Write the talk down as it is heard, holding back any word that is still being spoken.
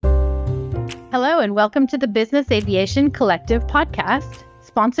Hello, and welcome to the Business Aviation Collective podcast,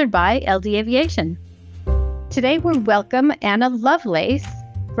 sponsored by LD Aviation. Today, we welcome Anna Lovelace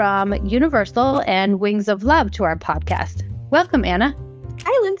from Universal and Wings of Love to our podcast. Welcome, Anna.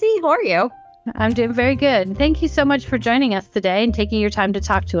 Hi, Lindsay. How are you? I'm doing very good. Thank you so much for joining us today and taking your time to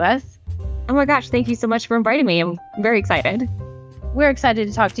talk to us. Oh my gosh, thank you so much for inviting me. I'm very excited. We're excited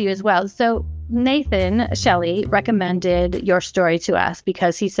to talk to you as well. So Nathan Shelley recommended your story to us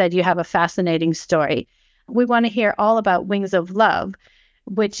because he said you have a fascinating story. We want to hear all about Wings of Love,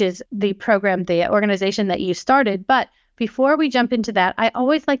 which is the program, the organization that you started. But before we jump into that, I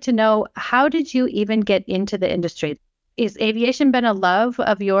always like to know, how did you even get into the industry? Is aviation been a love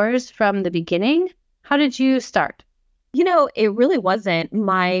of yours from the beginning? How did you start? It really wasn't.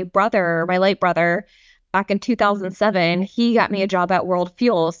 My late brother, back in 2007, he got me a job at World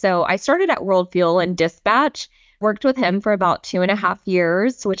Fuel. So I started at World Fuel in dispatch, worked with him for about 2.5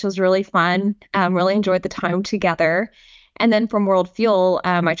 years, which was really fun. Really enjoyed the time together. And then from World Fuel,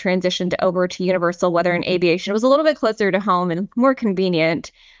 I transitioned over to Universal Weather and Aviation. It was a little bit closer to home and more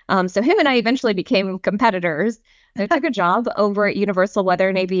convenient. So him and I eventually became competitors. I took a job over at Universal Weather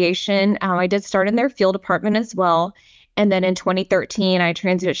and Aviation. I did start in their field department as well. And then in 2013, I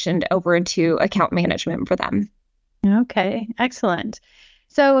transitioned over into account management for them. Okay, excellent.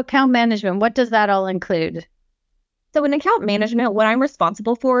 So account management, what does that all include? So in account management, what I'm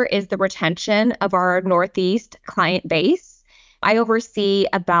responsible for is the retention of our Northeast client base. I oversee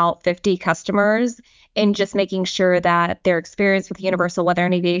about 50 customers and just making sure that their experience with Universal Weather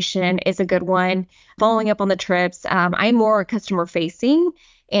and Aviation is a good one, following up on the trips. I'm more customer facing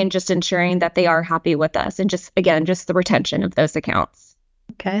and just ensuring that they are happy with us and just the retention of those accounts.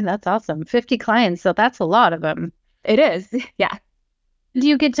 Okay, that's awesome. 50 clients, so that's a lot of them. It is, yeah. Do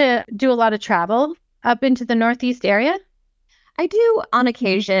you get to do a lot of travel up into the Northeast area? I do on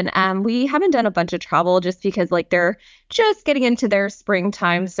occasion. We haven't done a bunch of travel just because they're just getting into their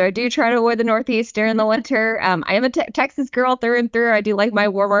springtime. So I do try to avoid the Northeast during the winter. I am a Texas girl through and through. I do like my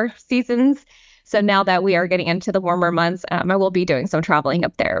warmer seasons. So now that we are getting into the warmer months, I will be doing some traveling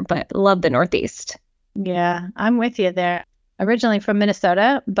up there, but love the Northeast. Yeah, I'm with you there. Originally from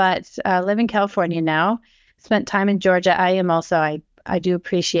Minnesota, but live in California now. Spent time in Georgia. I do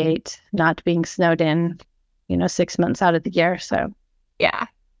appreciate not being snowed in, 6 months out of the year. So yeah.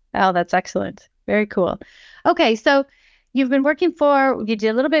 Oh, that's excellent. Very cool. Okay, so you did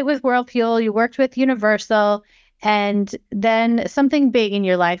a little bit with World Fuel, you worked with Universal, and then something big in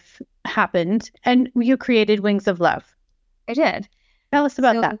your life happened and you created Wings of Love. I did. Tell us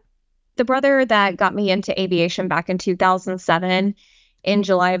about that. The brother that got me into aviation back in 2007, in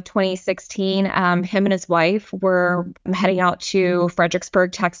July of 2016, him and his wife were heading out to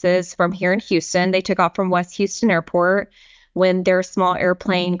Fredericksburg, Texas from here in Houston. They took off from West Houston Airport when their small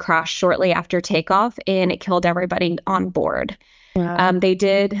airplane crashed shortly after takeoff, and it killed everybody on board. Wow. They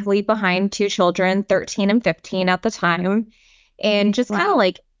did leave behind 2 children, 13 and 15 at the time. And just kind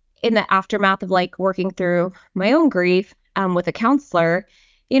of in the aftermath of working through my own grief with a counselor,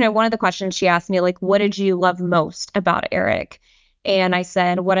 one of the questions she asked me, what did you love most about Eric? And I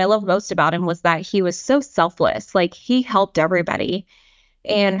said, what I love most about him was that he was so selfless. He helped everybody.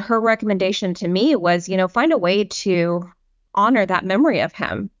 And her recommendation to me was, find a way to honor that memory of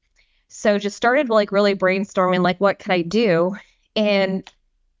him. So just started really brainstorming, what can I do? And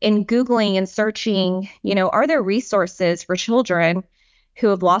in Googling and searching, are there resources for children who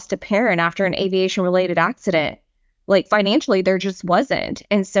have lost a parent after an aviation-related accident? Financially, there just wasn't.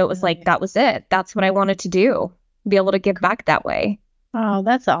 And so it was that was it. That's what I wanted to do, be able to give back that way. Oh,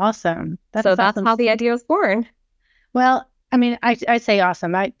 that's awesome. That's how the idea was born. Well, I mean, I say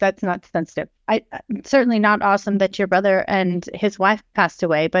awesome. That's not sensitive. Certainly not awesome that your brother and his wife passed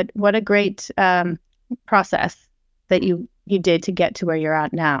away, but what a great process that you did to get to where you're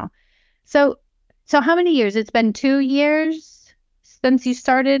at now. So how many years? It's been 2 years since you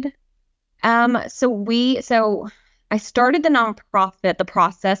started? So I started the nonprofit, the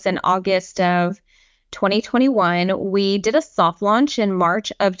process, in August of 2021. We did a soft launch in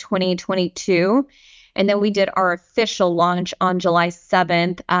March of 2022. And then we did our official launch on July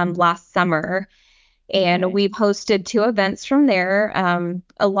 7th last summer. And we've hosted 2 events from there.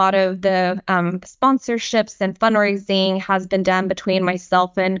 A lot of the sponsorships and fundraising has been done between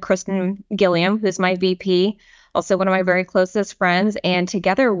myself and Kristen Gilliam, who's my VP, also one of my very closest friends. And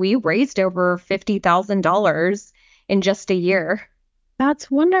together we raised over $50,000 in just a year.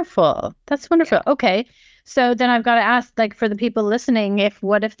 That's wonderful. That's wonderful. Yeah. Okay. So then I've got to ask, for the people listening,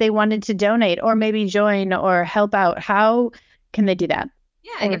 what if they wanted to donate or maybe join or help out? How can they do that?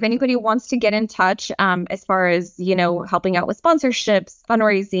 Yeah, and if anybody wants to get in touch, as far as, helping out with sponsorships,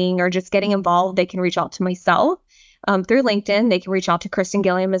 fundraising, or just getting involved, they can reach out to myself through LinkedIn. They can reach out to Kristen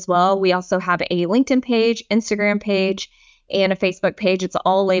Gilliam as well. We also have a LinkedIn page, Instagram page, and a Facebook page. It's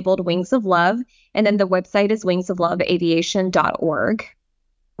all labeled Wings of Love. And then the website is wingsofloveaviation.org.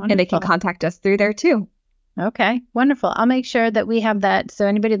 And they can contact us through there too. Okay, wonderful. I'll make sure that we have that. So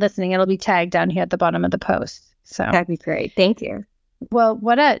anybody listening, it'll be tagged down here at the bottom of the post. So that'd be great. Thank you. Well,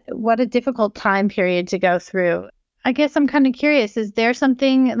 what a difficult time period to go through. I guess I'm kind of curious, is there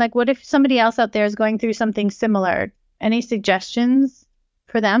something like, what if somebody else out there is going through something similar? Any suggestions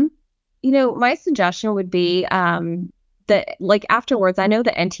for them? My suggestion would be that, like, afterwards, I know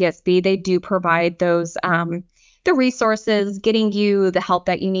the NTSB, they do provide those the resources, getting you the help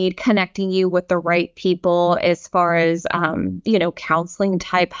that you need, connecting you with the right people as far as counseling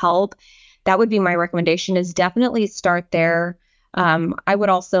type help. That would be my recommendation, is definitely start there. I would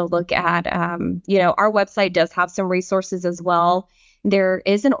also look at, our website does have some resources as well. There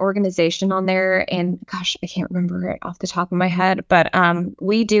is an organization on there, and gosh, I can't remember it off the top of my head, but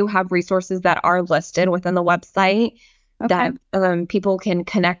we do have resources that are listed within the website that people can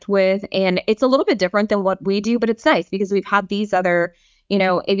connect with. And it's a little bit different than what we do, but it's nice because we've had these other,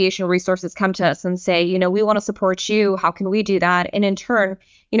 aviation resources come to us and say, we want to support you. How can we do that? And in turn,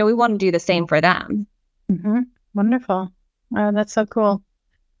 we want to do the same for them. Mm-hmm. Wonderful. Oh, that's so cool.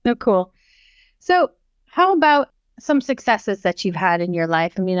 So cool. So how about some successes that you've had in your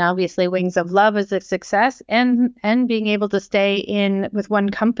life? I mean, obviously Wings of Love is a success, and being able to stay in with one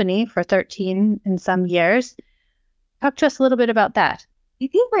company for 13 and some years. Talk to us a little bit about that. I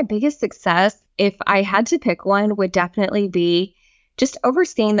think my biggest success, if I had to pick one, would definitely be just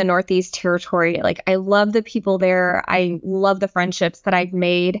overseeing the Northeast Territory. Like, I love the people there. I love the friendships that I've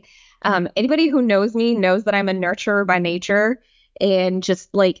made. Anybody who knows me knows that I'm a nurturer by nature, and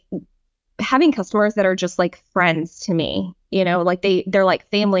just like having customers that are just like friends to me, like they're like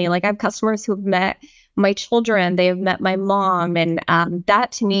family. Like, I have customers who have met my children, they have met my mom, and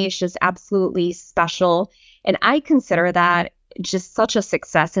that to me is just absolutely special. And I consider that just such a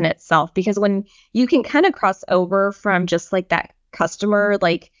success in itself, because when you can kind of cross over from just like that customer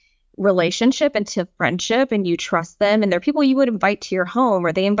like relationship into friendship, and you trust them, and they're people you would invite to your home,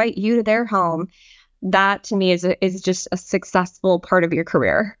 or they invite you to their home, that to me is just a successful part of your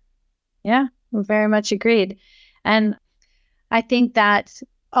career. Yeah, very much agreed. And I think that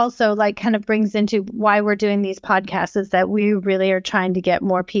also like kind of brings into why we're doing these podcasts, is that we really are trying to get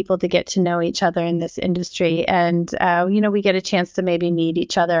more people to get to know each other in this industry. And, we get a chance to maybe meet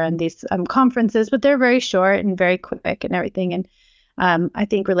each other in these conferences, but they're very short and very quick and everything. And I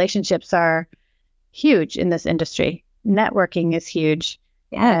think relationships are huge in this industry. Networking is huge.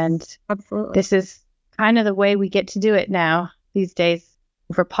 Yes, and absolutely. This is kind of the way we get to do it now these days,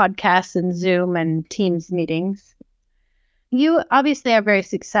 for podcasts and Zoom and Teams meetings. You obviously are very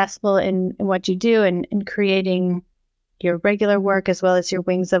successful in what you do, and in creating your regular work as well as your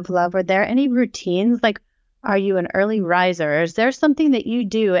Wings of Love. Are there any routines? Like, are you an early riser? Is there something that you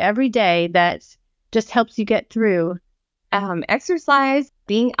do every day that just helps you get through? Exercise,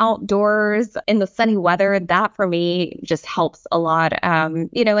 being outdoors in the sunny weather, that for me just helps a lot. And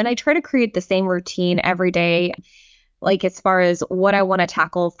I try to create the same routine every day, like as far as what I want to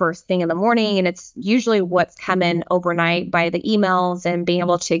tackle first thing in the morning. And it's usually what's come in overnight by the emails, and being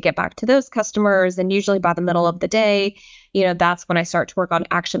able to get back to those customers. And usually by the middle of the day, that's when I start to work on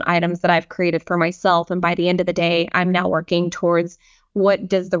action items that I've created for myself. And by the end of the day, I'm now working towards, what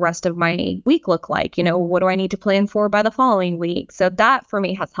does the rest of my week look like? What do I need to plan for by the following week? So that for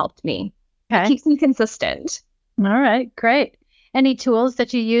me has helped me. Okay. It keeps me consistent. All right, great. Any tools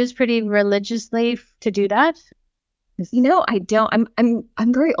that you use pretty religiously to do that? I don't.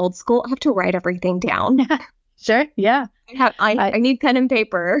 I'm very old school. I have to write everything down. Sure. Yeah. I need pen and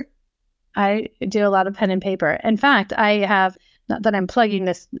paper. I do a lot of pen and paper. In fact, I have, not that I'm plugging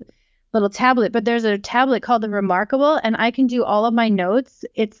this little tablet, but there's a tablet called the Remarkable, and I can do all of my notes.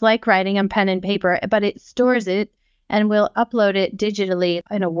 It's like writing on pen and paper, but it stores it and will upload it digitally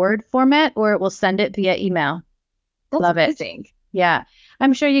in a Word format, or it will send it via email. That's Love amazing. It. Yeah.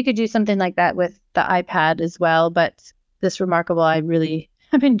 I'm sure you could do something like that with the iPad as well, but this Remarkable, I'm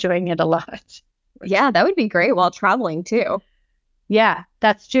enjoying it a lot. Yeah, that would be great while traveling too. Yeah,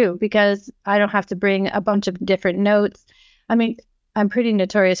 that's true, because I don't have to bring a bunch of different notes. I mean, I'm pretty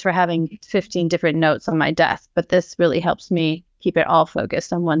notorious for having 15 different notes on my desk, but this really helps me keep it all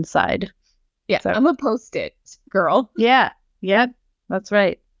focused on one side. Yeah, so I'm a Post-it girl. Yeah, that's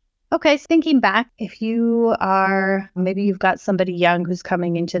right. Okay, so thinking back, if you are, maybe you've got somebody young who's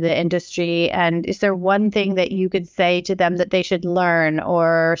coming into the industry, and is there one thing that you could say to them that they should learn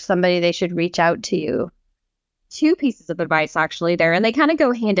or somebody they should reach out to you? Two pieces of advice actually there, and they kind of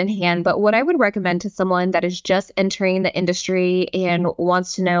go hand in hand. But what I would recommend to someone that is just entering the industry and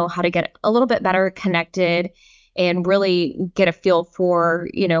wants to know how to get a little bit better connected and really get a feel for,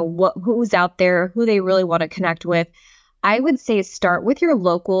 who's out there, who they really want to connect with, I would say start with your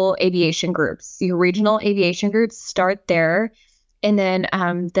local aviation groups, your regional aviation groups, start there. And then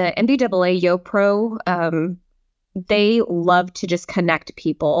the NBAA YoPro, they love to just connect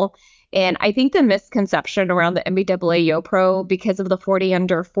people. And I think the misconception around the NBAA YoPro because of the 40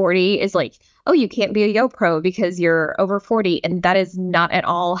 under 40 is like, oh, you can't be a YoPro because you're over 40. And that is not at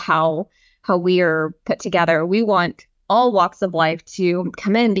all how we are put together. We want all walks of life to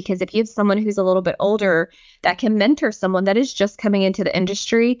come in, because if you have someone who's a little bit older that can mentor someone that is just coming into the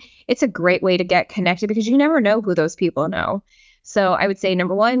industry, it's a great way to get connected because you never know who those people know. So I would say,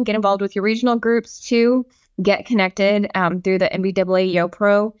 number one, get involved with your regional groups. Two, get connected through the NBAA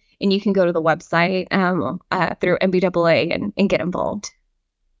YoPro, and you can go to the website through NBAA and get involved.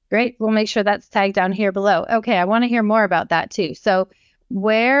 Great. We'll make sure that's tagged down here below. Okay, I want to hear more about that too. So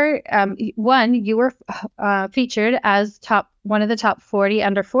where, one, you were featured as one of the top 40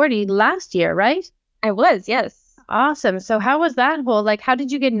 under 40 last year, right? I was, yes. Awesome. So how was that whole, how did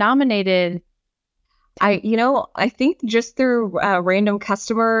you get nominated? I think just through random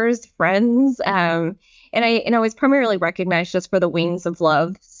customers, friends, and I was primarily recognized just for the Wings of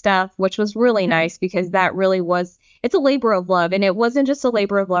Love stuff, which was really nice because that really it's a labor of love. And it wasn't just a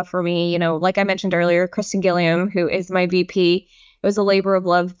labor of love for me. Like I mentioned earlier, Kristen Gilliam, who is my VP, it was a labor of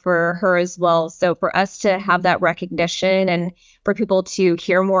love for her as well. So for us to have that recognition and for people to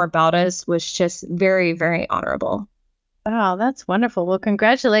hear more about us was just very, very honorable. Oh, that's wonderful. Well,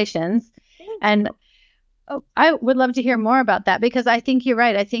 congratulations. And I would love to hear more about that because I think you're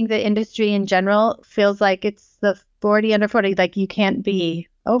right. I think the industry in general feels like it's the 40 under 40, like you can't be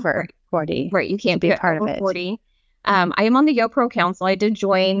over 40. Right. You can't be a part of it. 40. I am on the YoPro Council. I did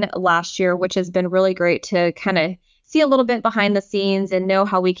join last year, which has been really great to kind of see a little bit behind the scenes and know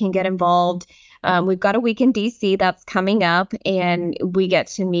how we can get involved. We've got a week in DC that's coming up, and we get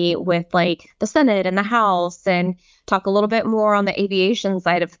to meet with the Senate and the House and talk a little bit more on the aviation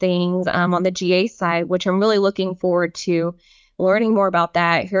side of things, on the GA side, which I'm really looking forward to learning more about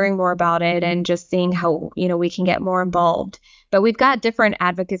that, hearing more about it, and just seeing how, we can get more involved. But we've got different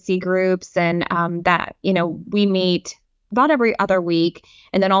advocacy groups and that, we meet about every other week,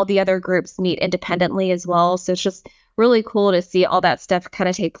 and then all the other groups meet independently as well. So it's just really cool to see all that stuff kind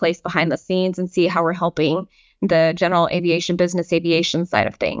of take place behind the scenes and see how we're helping the general aviation, business aviation side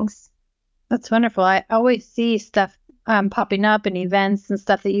of things. That's wonderful. I always see stuff popping up in events and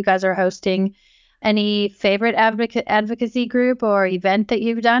stuff that you guys are hosting. Any favorite advocacy group or event that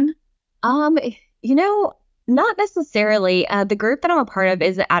you've done? Not necessarily. The group that I'm a part of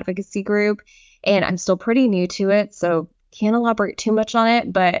is an advocacy group, and I'm still pretty new to it, so can't elaborate too much on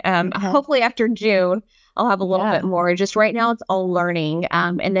it. But hopefully after June, I'll have a little bit more. Just right now, it's all learning,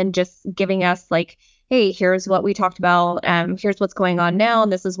 and then just giving us hey, here's what we talked about. Here's what's going on now,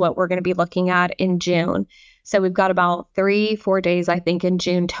 and this is what we're going to be looking at in June. So we've got about 3-4 days, I think, in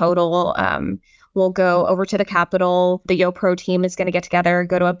June total. We'll go over to the Capitol. The YoPro team is going to get together,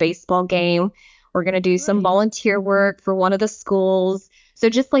 go to a baseball game. We're going to do some volunteer work for one of the schools. So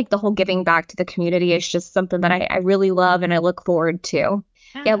just the whole giving back to the community is just something that I really love and I look forward to.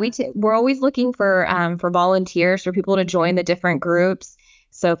 Yeah, we're always looking for volunteers, for people to join the different groups.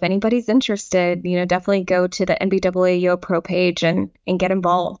 So if anybody's interested, definitely go to the NBAA YoPro page and get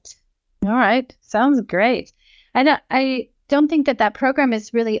involved. All right. Sounds great. I don't think that program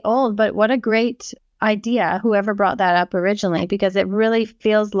is really old, but what a great idea, whoever brought that up originally, because it really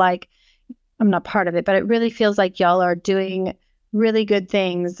feels like, I'm not part of it, but it really feels like y'all are doing really good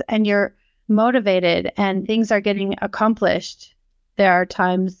things and you're motivated and things are getting accomplished. There are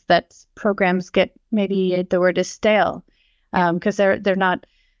times that programs get, maybe the word is stale, because they're not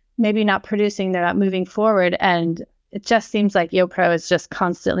producing, they're not moving forward. And it just seems like YoPro is just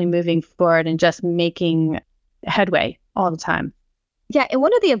constantly moving forward and just making headway all the time. Yeah. And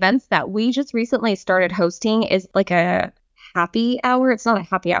one of the events that we just recently started hosting is a happy hour. It's not a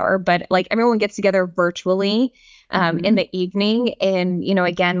happy hour, but everyone gets together virtually in the evening. And,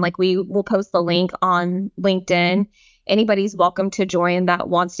 again, we will post the link on LinkedIn. Anybody's welcome to join that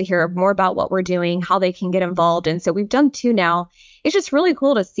wants to hear more about what we're doing, how they can get involved. And so we've done 2 now. It's just really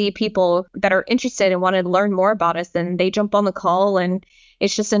cool to see people that are interested and want to learn more about us, and they jump on the call, and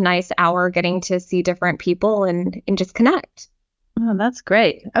it's just a nice hour getting to see different people and just connect. Oh, that's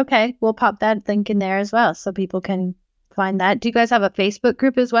great. Okay. We'll pop that link in there as well so people can find that. Do you guys have a Facebook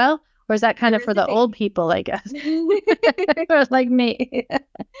group as well? Or is that kind of for the old people like us? Or like me?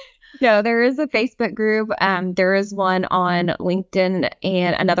 No, there is a Facebook group. There is one on LinkedIn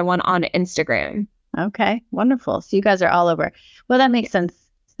and another one on Instagram. Okay. Wonderful. So you guys are all over. Well, that makes sense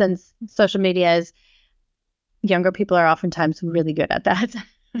since social media is younger people are oftentimes really good at that.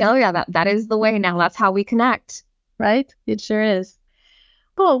 Oh yeah, that is the way now. That's how we connect. Right? It sure is.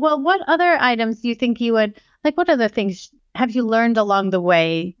 Cool. Well, what other items do you think you would like? What other things have you learned along the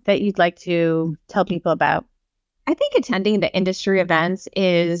way that you'd like to tell people about? I think attending the industry events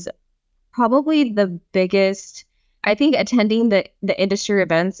is probably the biggest. I think attending the industry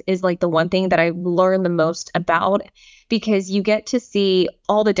events is like the one thing that I've learned the most about, because you get to see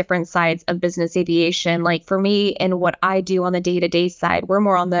all the different sides of business aviation. Like for me and what I do on the day-to-day side, we're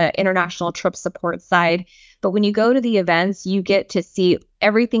more on the international trip support side. But when you go to the events, you get to see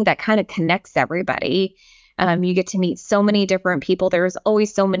everything that kind of connects everybody. You get to meet so many different people. There's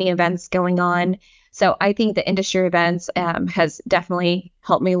always so many events going on. So I think the industry events has definitely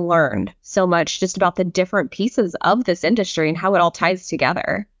helped me learn so much just about the different pieces of this industry and how it all ties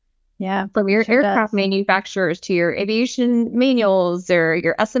together. Yeah. From your sure aircraft does. manufacturers to your aviation manuals or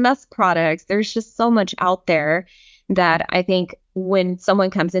your SMS products, there's just so much out there that I think when someone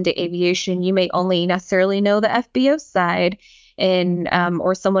comes into aviation, you may only necessarily know the FBO side, and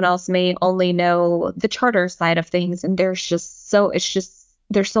or someone else may only know the charter side of things. And there's so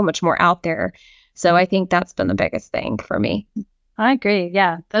much more out there. So I think that's been the biggest thing for me. I agree.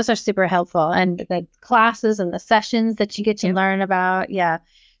 Yeah. Those are super helpful. And the classes and the sessions that you get to Yep. learn about. Yeah.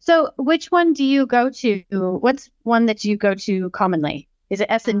 So which one do you go to? What's one that you go to commonly? Is it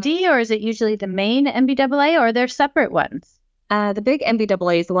S&D or is it usually the main NBAA or they're separate ones? The big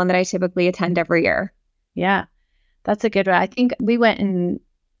NBAA is the one that I typically attend every year. Yeah. That's a good one. I think we went in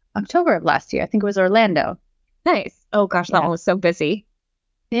October of last year. I think it was Orlando. Nice. Oh gosh, that Yeah. one was so busy.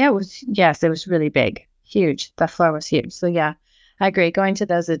 Yeah, it was really big, huge. The floor was huge. So yeah, I agree. Going to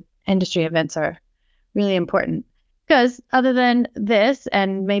those industry events are really important because other than this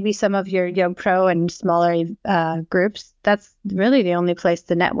and maybe some of your YoPro and smaller groups, that's really the only place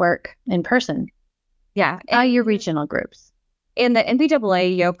to network in person. Yeah. Your regional groups. In the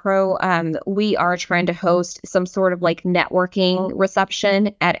NBAA YoPro, we are trying to host some sort of like networking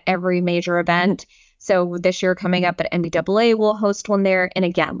reception at every major event. So this year coming up at NBAA, we'll host one there. And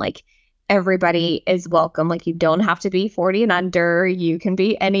again, like everybody is welcome. Like you don't have to be 40 and under. You can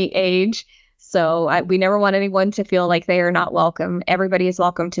be any age. So we never want anyone to feel like they are not welcome. Everybody is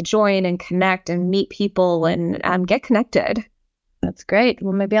welcome to join and connect and meet people and get connected. That's great.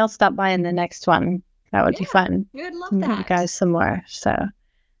 Well, maybe I'll stop by in the next one. That would be fun. Good, love Meet you guys some more. So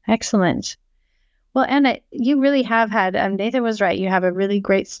excellent. Well, Anna, you really have had, Nathan was right. You have a really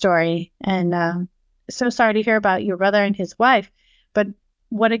great story. And so sorry to hear about your brother and his wife, but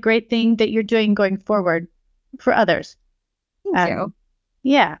what a great thing that you're doing going forward for others. Thank you.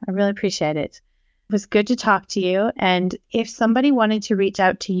 Yeah, I really appreciate it. It was good to talk to you. And if somebody wanted to reach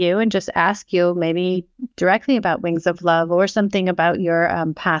out to you and just ask you maybe directly about Wings of Love or something about your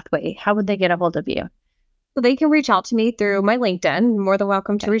pathway, how would they get a hold of you? So they can reach out to me through my LinkedIn. More than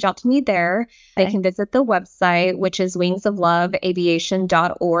welcome to reach out to me there. They can visit the website, which is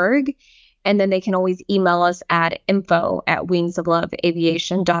wingsofloveaviation.org. And then they can always email us at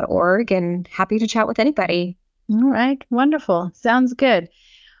info@wingsofloveaviation.org. And happy to chat with anybody. All right. Wonderful. Sounds good.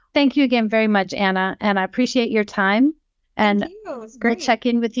 Thank you again very much, Anna. And I appreciate your time. And Thank you. It was we'll great. check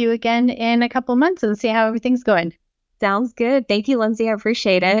in with you again in a couple months and see how everything's going. Sounds good. Thank you, Lindsay. I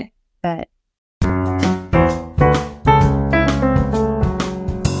appreciate it. But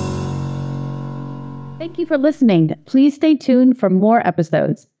thank you for listening. Please stay tuned for more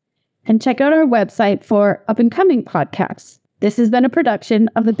episodes and check out our website for up-and-coming podcasts. This has been a production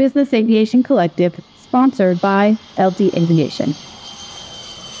of the Business Aviation Collective, sponsored by LD Aviation.